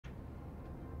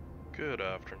Good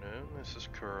afternoon, this is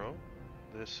Kuro.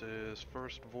 This is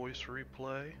first voice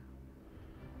replay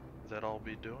that I'll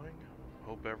be doing.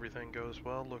 Hope everything goes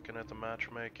well. Looking at the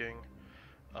matchmaking,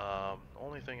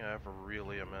 only thing I ever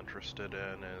really am interested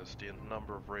in is the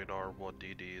number of radar, what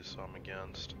DDs I'm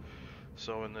against.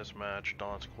 So in this match,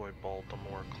 Donskoy,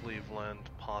 Baltimore,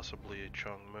 Cleveland, possibly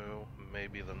Chungmu,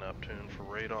 maybe the Neptune for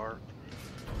radar.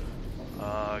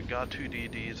 Got 2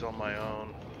 DDs on my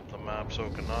own. The map's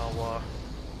Okinawa.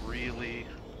 Really,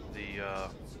 the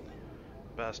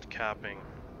best capping,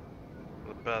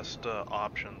 the best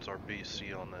options are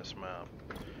BC on this map.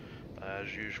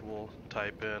 As usual,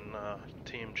 type in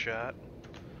team chat.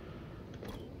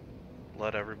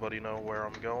 Let everybody know where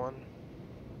I'm going.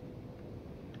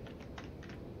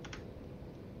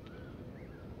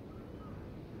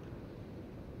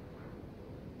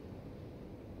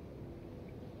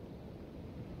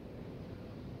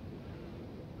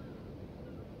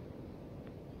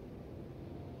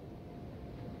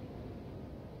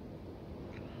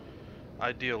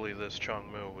 Ideally, this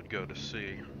Chungmu would go to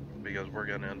C, because we're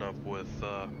going to end up with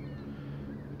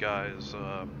guys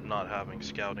not having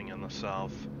scouting in the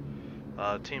south.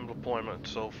 Team deployment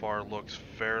so far looks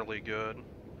fairly good,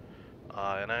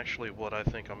 and actually what I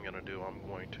think I'm going to do, I'm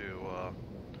going to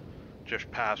just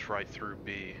pass right through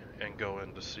B and go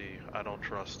into C. I don't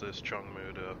trust this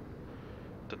Chungmu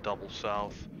to double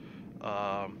south.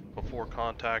 Before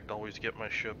contact, always get my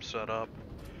ship set up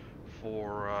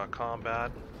for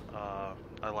combat.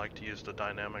 I like to use the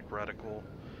dynamic reticle.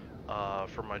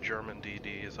 For my German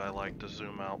DDs, I like to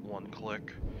zoom out one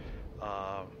click,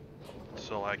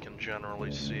 so I can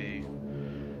generally see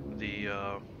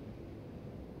the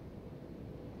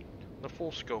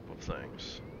full scope of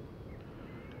things.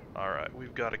 Alright,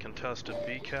 we've got a contested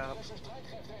B cap.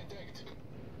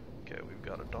 Okay, we've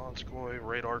got a Donskoy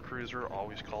radar cruiser,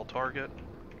 always call target.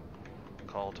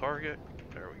 Call target,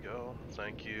 there we go,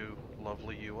 thank you,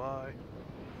 lovely UI.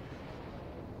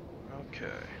 Okay.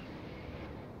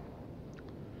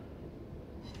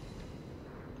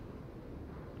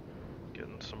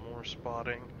 Getting some more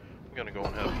spotting. I'm gonna go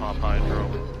ahead and pop hydro.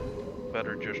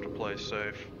 Better just to play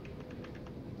safe.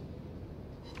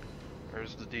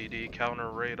 There's the DD, counter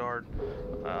radar.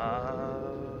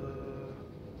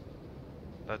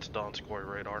 That's Donskoy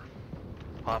radar.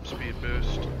 Pop speed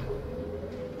boost.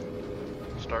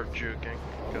 Start juking,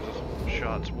 because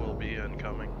shots will be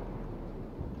incoming.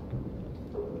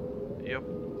 Yep,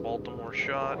 Baltimore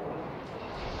shot.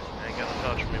 Ain't gonna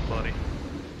touch me, buddy.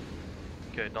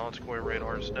 Okay, Donskoy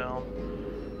radar's down.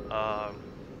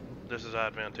 This is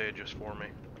advantageous for me.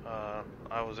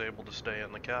 I was able to stay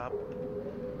in the cap.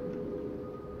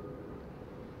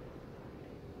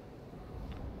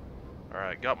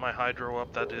 Alright, got my hydro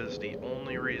up. That is the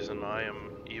only reason I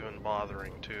am even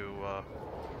bothering to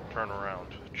turn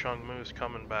around. Chungmu's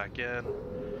coming back in.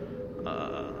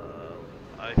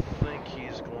 I think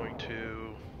he's going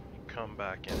to come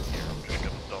back in here. I'm just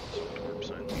going to dump some torps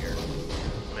in here.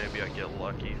 Maybe I get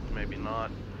lucky, maybe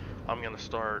not. I'm going to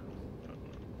start...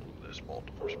 This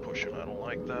Baltimore's pushing, I don't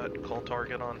like that. Call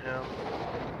target on him.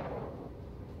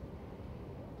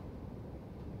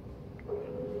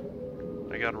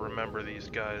 I gotta remember these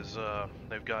guys,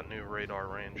 they've got new radar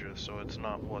ranges, so it's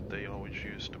not what they always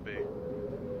used to be.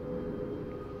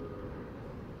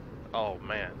 Oh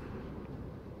man.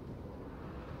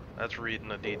 That's reading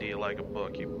a DD like a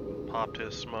book. He popped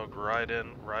his smoke right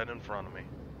in front of me.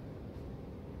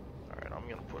 Alright, I'm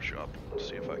gonna push up and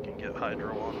see if I can get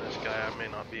hydro on this guy. I may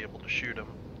not be able to shoot him.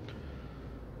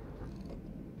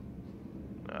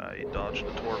 He dodged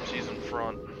the torps, he's in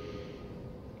front.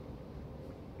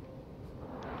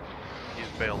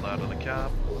 He's bailed out of the cap.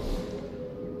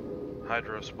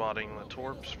 Hydro spotting the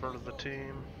torps for the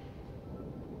team.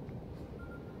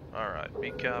 Alright,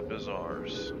 B cap is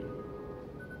ours.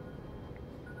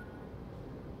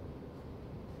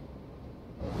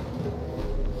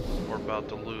 We're about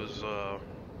to lose a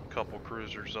couple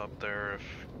cruisers up there, if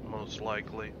most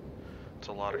likely. It's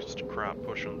a lot of crap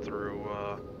pushing through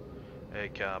A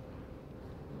cap.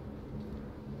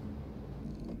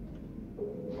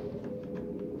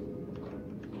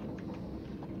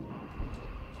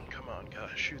 Come on,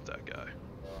 guys, shoot that guy.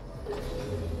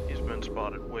 He's been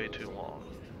spotted way too long.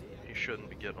 He shouldn't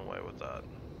be getting away with that.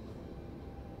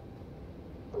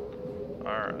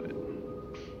 Alright.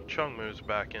 Chungmu's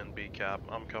back in B cap.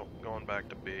 I'm going back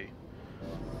to B.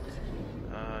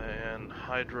 And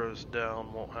hydro's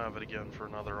down. Won't have it again for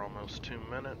another almost 2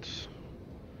 minutes.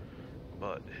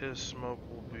 But his smoke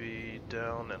will be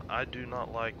down, and I do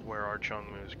not like where our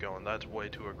Chungmu's going. That's way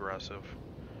too aggressive.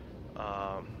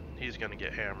 He's going to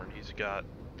get hammered. He's got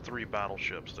 3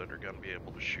 battleships that are going to be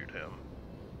able to shoot him.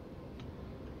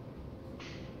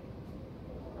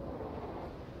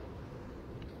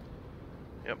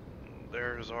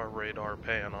 there's our radar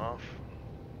paying off.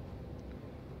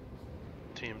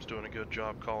 Team's doing a good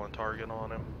job calling target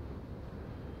on him.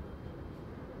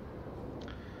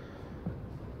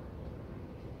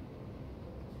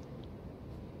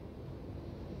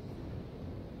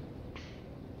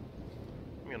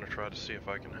 I'm gonna try to see if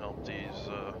I can help these,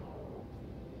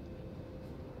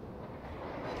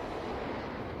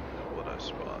 what I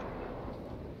spot.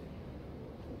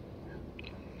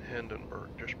 Hindenburg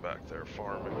just back there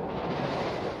farming. Oh,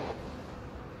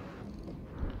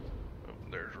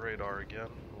 there's radar again,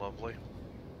 lovely.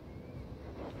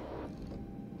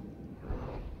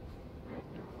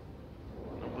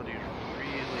 Nobody's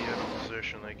really in a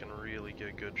position they can really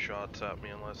get good shots at me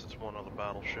unless it's one of the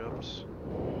battleships.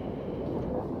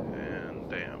 And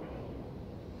damn,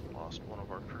 lost one of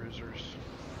our cruisers.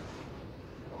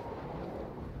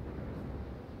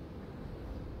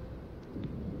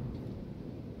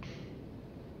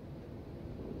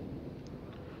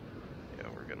 Yeah,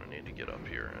 we're gonna need to get up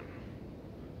here and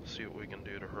see what we can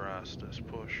do to harass this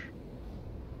push.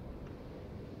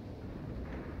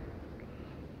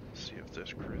 See if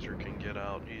this cruiser can get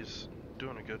out. He's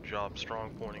doing a good job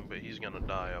strong pointing, but he's gonna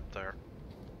die up there.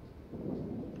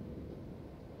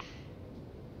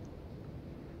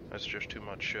 That's just too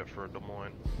much shit for a Des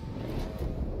Moines.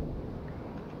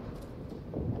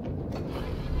 I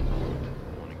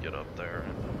want to get up there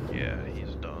and yeah,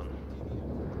 he's done.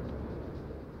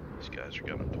 These guys are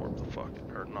gonna torp the fuck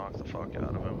or knock the fuck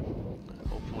out of him.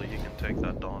 Hopefully he can take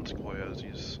that Donskoy as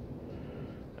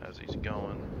he's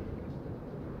going.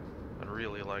 I'd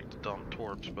really like to dump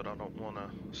torps, but I don't want to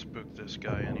spook this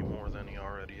guy any more than he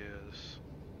already is.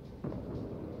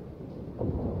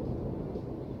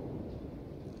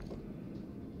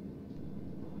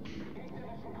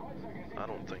 I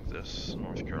don't think this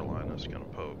North Carolina is going to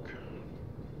poke.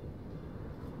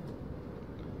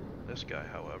 This guy,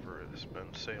 however, has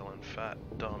been sailing fat,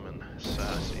 dumb, and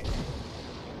sassy.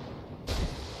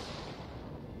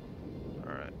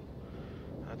 Alright,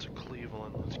 that's a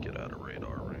Cleveland. Let's get out of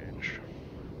radar range.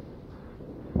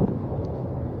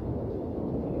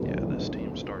 Yeah, this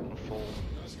team's starting to fold.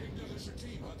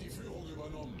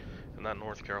 And that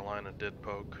North Carolina did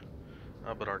poke.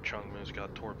 But our Chungmu's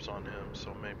got torps on him,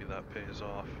 so maybe that pays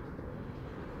off.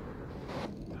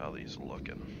 How these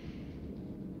looking?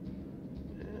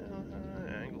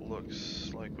 Yeah, angle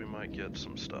looks like we might get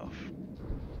some stuff.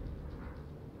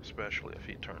 Especially if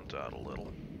he turns out a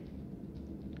little.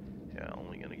 Yeah,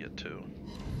 only gonna get 2.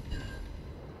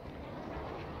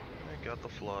 I got the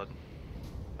flood.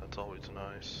 That's always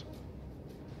nice.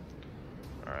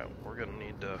 Alright, we're gonna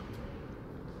need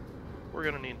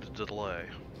to delay.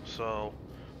 So,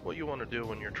 what you want to do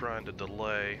when you're trying to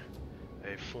delay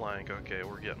a flank, okay,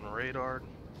 we're getting radared.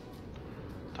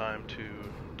 Time to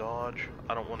dodge.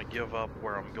 I don't want to give up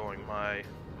where I'm going. My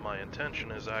intention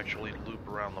is actually to loop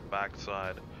around the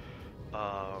backside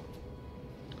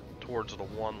towards the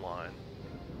 1 line.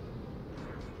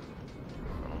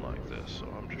 I don't like this, so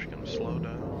I'm just going to slow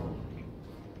down.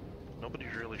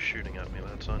 Nobody's really shooting at me,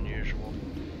 that's unusual.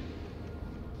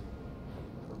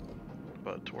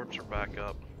 But torps are back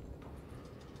up.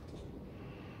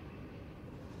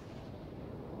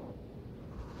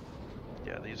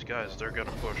 Yeah, these guys, they're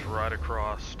gonna push right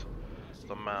across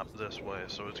the map this way,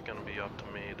 so it's gonna be up to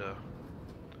me to...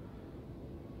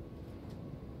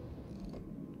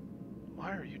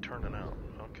 Why are you turning out?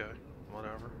 Okay,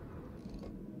 whatever.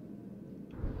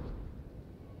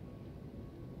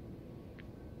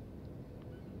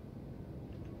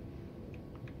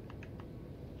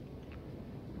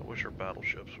 I wish our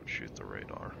battleships would shoot the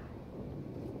radar.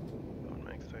 That would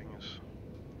make things...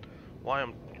 Why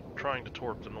I'm trying to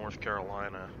torp the North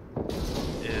Carolina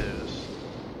is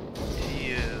he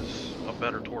is a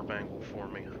better torp angle for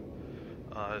me.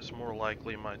 It's more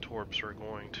likely my torps are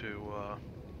going to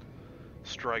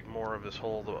strike more of his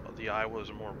hull. The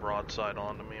Iowa's more broadside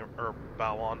onto me, or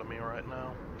bow onto me right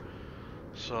now.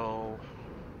 So,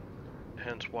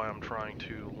 hence why I'm trying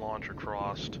to launch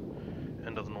across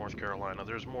into the North Carolina.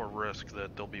 There's more risk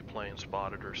that they'll be plane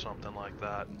spotted or something like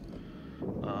that.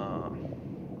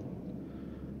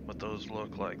 But those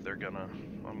look like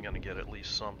I'm gonna get at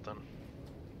least something.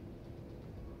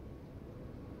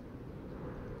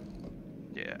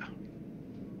 Yeah.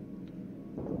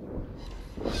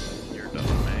 You're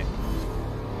done, mate.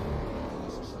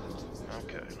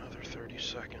 Okay, another 30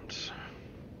 seconds.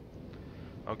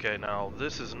 Okay, now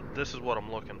this is what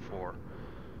I'm looking for.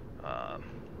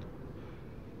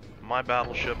 My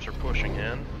battleships are pushing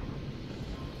in.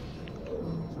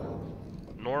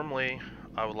 Normally,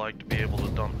 I would like to be able to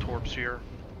dump torps here,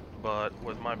 but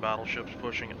with my battleships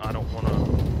pushing, I don't want to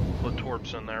put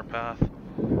torps in their path.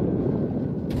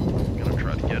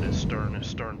 try to get his stern. His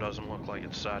stern doesn't look like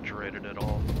it's saturated at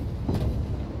all.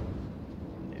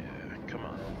 Yeah, come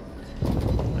on.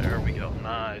 There we go.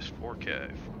 Nice.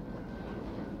 4K.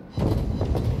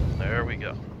 There we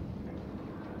go.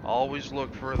 Always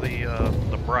look for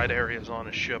the bright areas on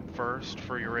a ship first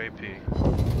for your AP.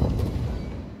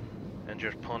 And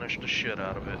just punish the shit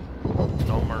out of it.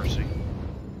 No mercy.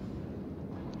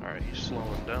 Alright, he's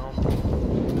slowing down.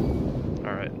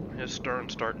 Alright, his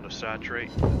stern's starting to saturate.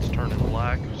 It's turning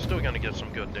black. Still gonna get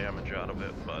some good damage out of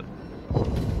it, but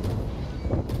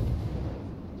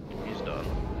he's done.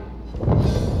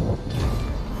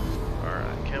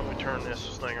 Alright, can we turn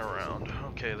this thing around?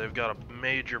 Okay, they've got a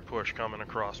major push coming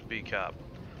across B cap.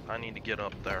 I need to get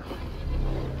up there.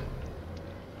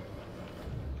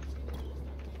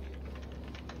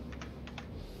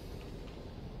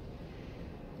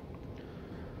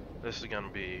 This is gonna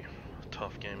be a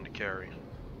tough game to carry.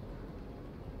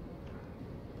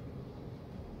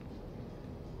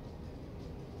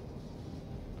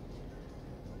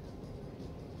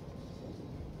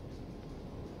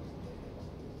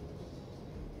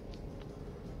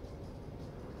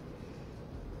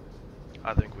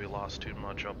 I think we lost too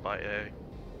much up by A.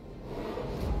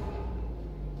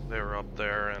 They were up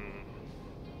there and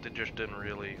they just didn't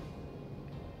really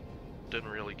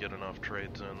get enough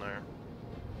trades in there.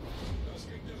 Das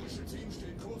gegnerische Team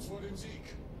steht kurz vor dem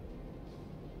Sieg.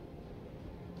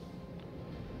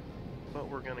 But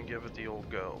we're gonna give it the old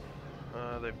go.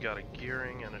 They've got a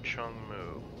Gearing and a Chung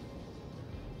Mu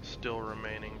still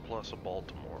remaining, plus a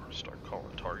Baltimore. Start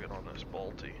calling target on this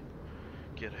Balti.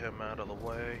 Get him out of the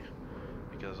way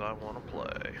because I want to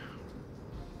play.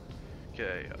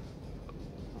 Okay,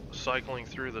 cycling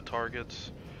through the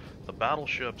targets. The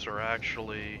battleships are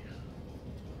actually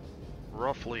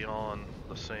roughly on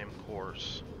the same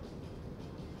course.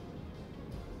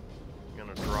 I'm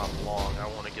gonna drop long. I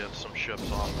want to get some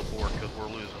ships off the board because we're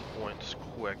losing points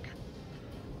quick.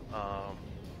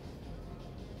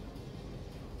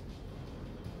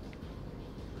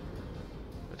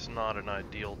 It's not an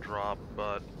ideal drop,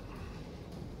 but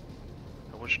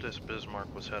I wish this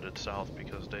Bismarck was headed south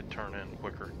because they'd turn in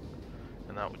quicker,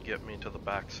 and that would get me to the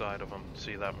back side of them.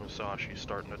 See that Musashi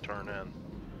starting to turn in.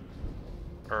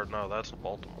 Or no, that's the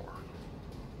Baltimore.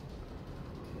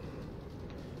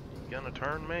 You gonna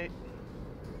turn, mate?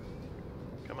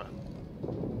 Come on.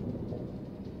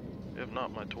 If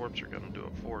not, my Torps are gonna do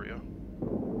it for you.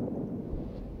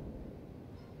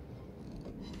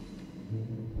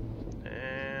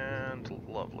 And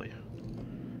lovely.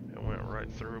 It went right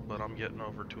through, but I'm getting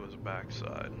over to his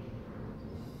backside.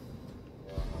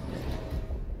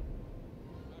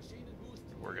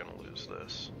 We're gonna lose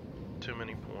this. Too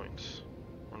many points.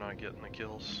 We're not getting the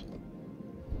kills.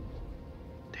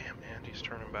 Damn, man, he's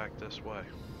turning back this way.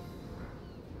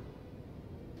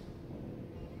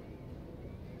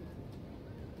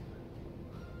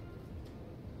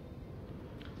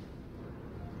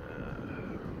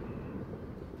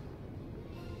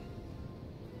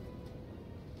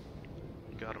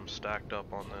 Got him stacked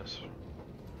up on this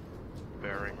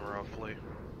bearing roughly.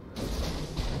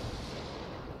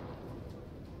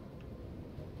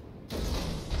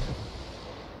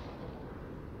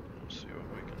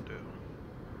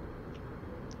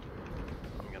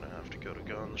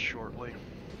 Guns shortly.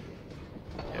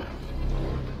 Yeah.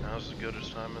 Now's as good a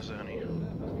time as any.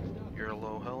 You're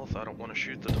low health. I don't want to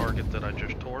shoot the target that I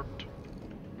just torped.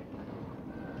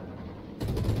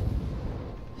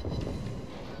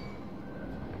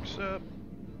 Except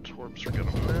torps are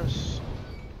gonna miss.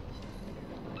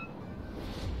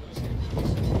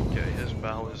 Okay, his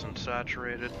bow isn't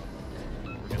saturated.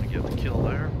 We're gonna get the kill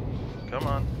there. Come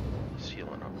on. He's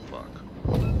healing up. Fuck.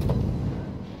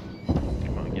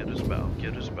 Get his bow,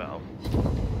 get his bow.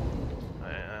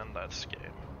 And that's game.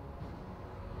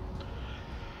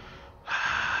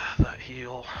 That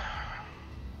heal.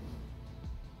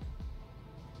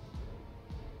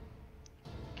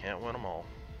 Can't win them all.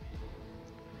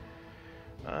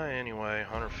 Anyway,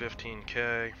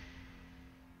 115k.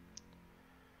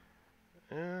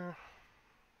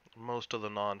 Most of the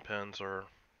non-pens are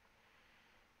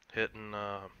hitting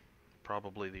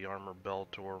probably the armor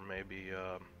belt or maybe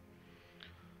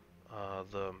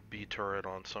the B turret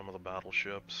on some of the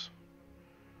battleships.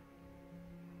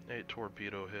 8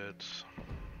 torpedo hits.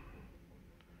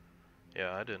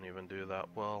 Yeah, I didn't even do that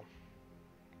well.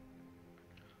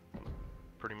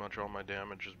 Pretty much all my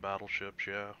damage is battleships,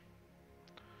 yeah.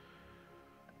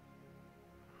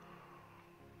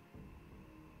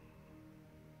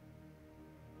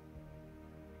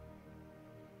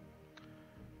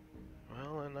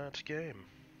 Well, and that's game.